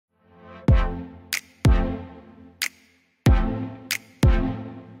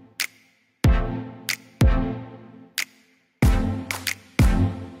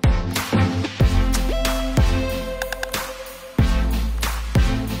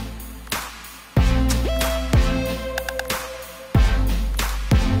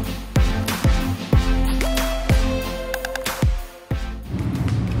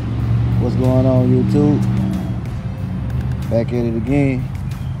YouTube? Back at it again.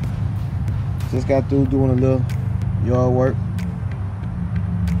 Just got through doing a little yard work,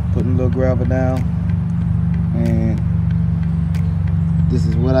 putting a little gravel down, and this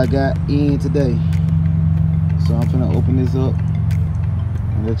is what I got in today. So I'm gonna open this up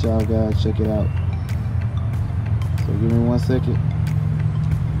and let y'all guys check it out. So give me 1 second,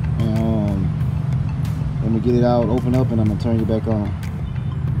 and let me get it out, open up, and I'm gonna turn you back on.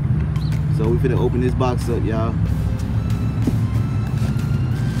 So we finna open this box up, y'all.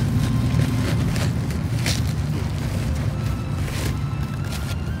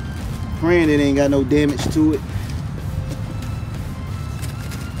 Praying it ain't got no damage to it.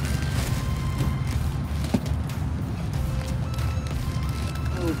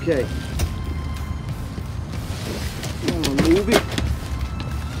 Okay. I'm gonna move it.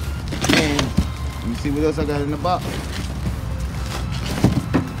 And you see what else I got in the box.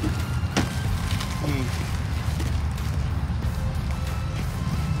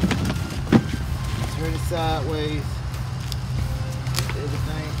 Turn it sideways.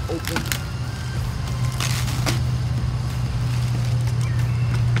 Everything open.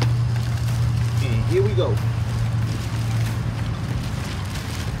 And here we go.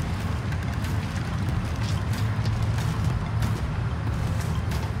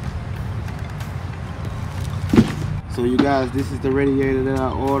 So you guys, this is the radiator that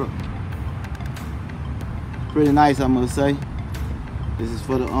I ordered. Pretty nice, I must say. This is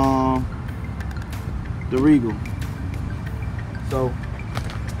for the Regal. So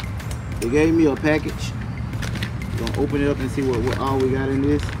they gave me a package. We're gonna open it up and see what all we got in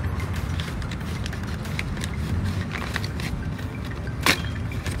this.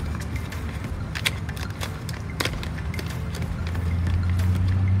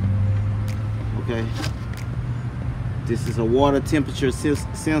 Okay. This is a water temperature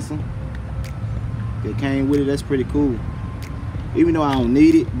sensor that came with it. That's pretty cool. Even though I don't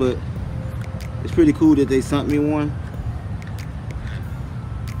need it, but it's pretty cool that they sent me one.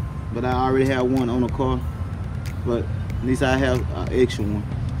 But I already have one on the car. But at least I have an extra one.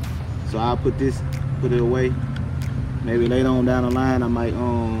 So I'll put it away. Maybe later on down the line I might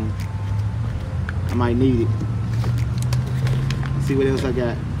need it. Let's see what else I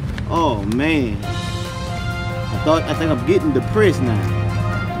got. Oh man. I think I'm getting depressed now,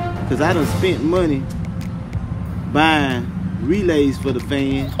 because I done spent money buying relays for the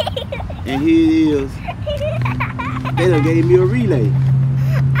fan, and here it is. They done gave me a relay.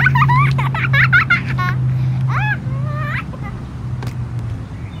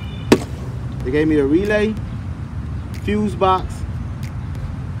 They gave me a relay, fuse box,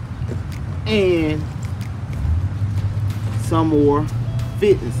 and some more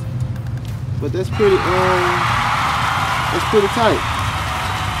fitness. But that's pretty tight.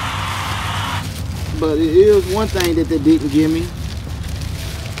 But it is one thing that they didn't give me,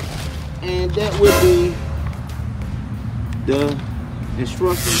 and that would be the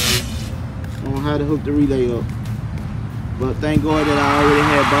instructions on how to hook the relay up. But thank God that I already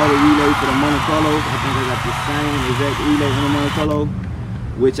had bought a relay for the Monte Carlos. I think I got the same exact relay on the Monte Carlo,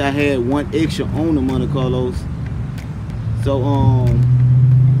 which I had one extra on the Monte Carlos. So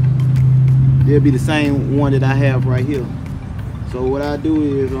it'll be the same one that I have right here. So what I do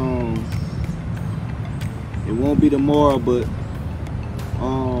is it won't be tomorrow, but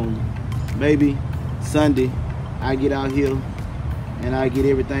maybe Sunday I get out here and I get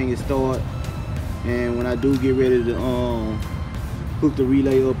everything installed. And when I do get ready to hook the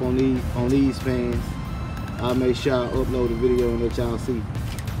relay up on these fans, I'll make sure I upload the video and let y'all see.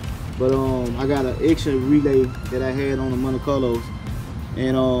 But I got an extra relay that I had on the Monte Carlos,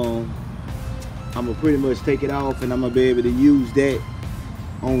 and I'm gonna pretty much take it off, and I'm gonna be able to use that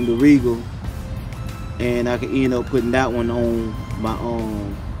on the Regal, and I can end up putting that one on my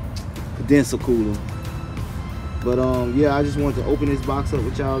condenser cooler. But yeah, I just wanted to open this box up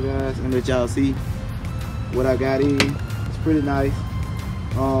with y'all guys and let y'all see what I got in. It's pretty nice.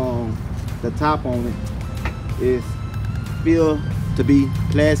 The top on it is feel to be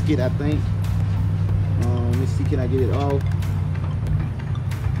plastic, I think. Let's see, can I get it off?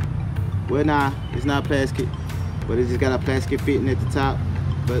 Well, nah, it's not plastic, but it just got a plastic fitting at the top.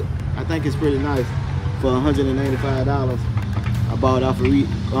 But I think it's pretty nice for $195. I bought it off of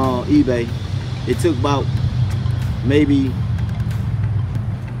eBay. It took about maybe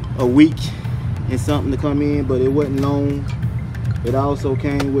a week and something to come in, but it wasn't long. It also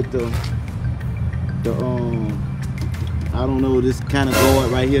came with the I don't know, this kind of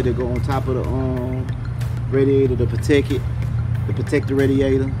guard right here that go on top of the radiator to protect it, to protect the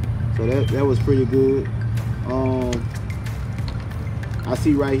radiator. So that was pretty good. I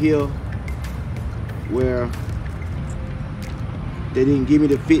see right here where they didn't give me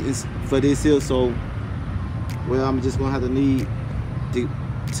the fittings for this here, so well, I'm just gonna have to need to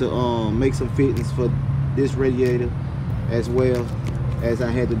make some fittings for this radiator as well as I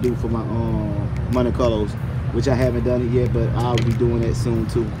had to do for my Monte Carlos, which I haven't done it yet, but I'll be doing that soon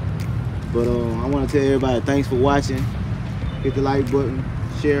too. But I want to tell everybody thanks for watching. Hit the like button,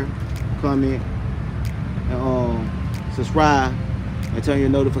 share, comment, and subscribe, and turn your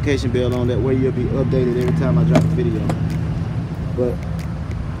notification bell on. That way you'll be updated every time I drop a video. But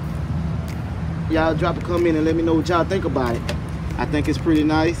y'all drop a comment and let me know what y'all think about it. I think it's pretty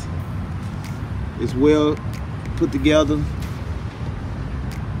nice. It's well put together,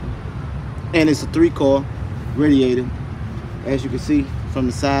 and it's a 3-car radiator. As you can see from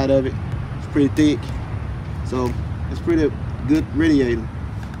the side of it, it's pretty thick, so it's pretty good radiator.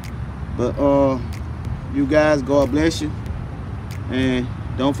 But you guys, God bless you, and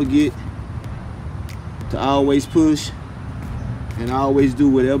don't forget to always push and always do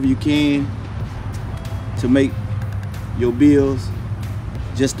whatever you can to make your bills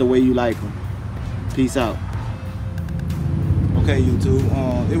just the way you like them. Peace out. Okay,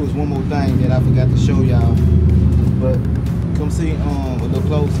 YouTube, it was one more thing that I forgot to show y'all, but come see a little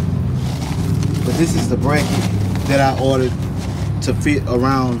closer. But this is the bracket that I ordered to fit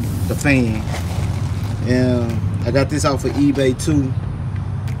around the fan, and I got this off of eBay too.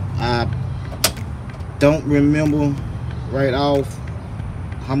 I don't remember right off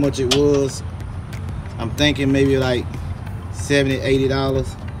how much it was. I'm thinking maybe like $70–80,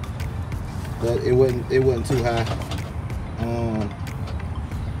 but it wasn't too high.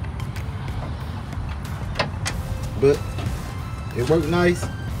 But it worked nice.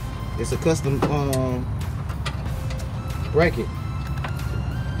 It's a custom bracket.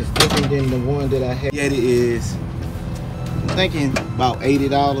 It's different than the one that I had. It is, I'm thinking about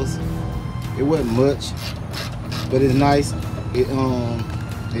 $80. It wasn't much, but it's nice. It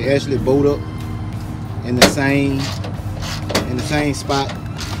actually bolt up in the same spot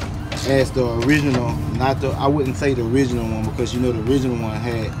as the original. Not the, I wouldn't say the original one, because you know the original one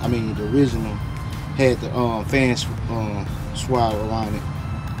had, the original had the fan swirl around it.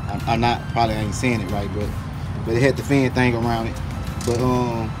 I'm not, probably ain't saying it right, but it had the fan thing around it. But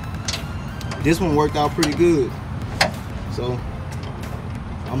this one worked out pretty good. So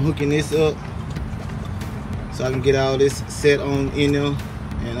I'm hooking this up so I can get all this set on in there.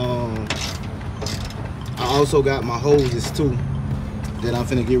 And I also got my hoses too that I'm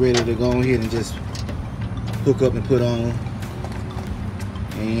finna get ready to go ahead and just hook up and put on,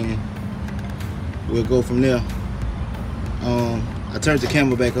 and we'll go from there. I turned the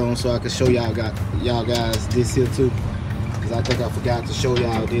camera back on so I could show y'all guys this here too, because I think I forgot to show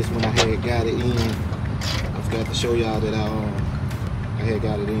y'all this when I had got it in. I forgot to show y'all that I had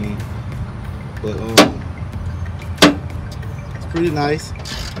got it in. But it's pretty nice.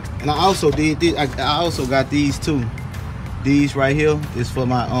 And I also did this. I also got these too. These right here is for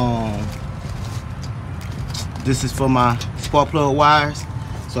my this is for my spark plug wires.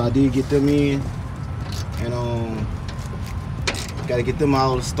 So I did get them in, and gotta get them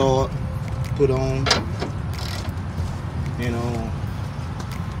all to start, put on, and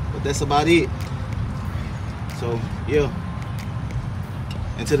but that's about it. So yeah,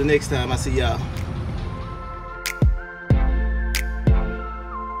 until the next time, I see y'all.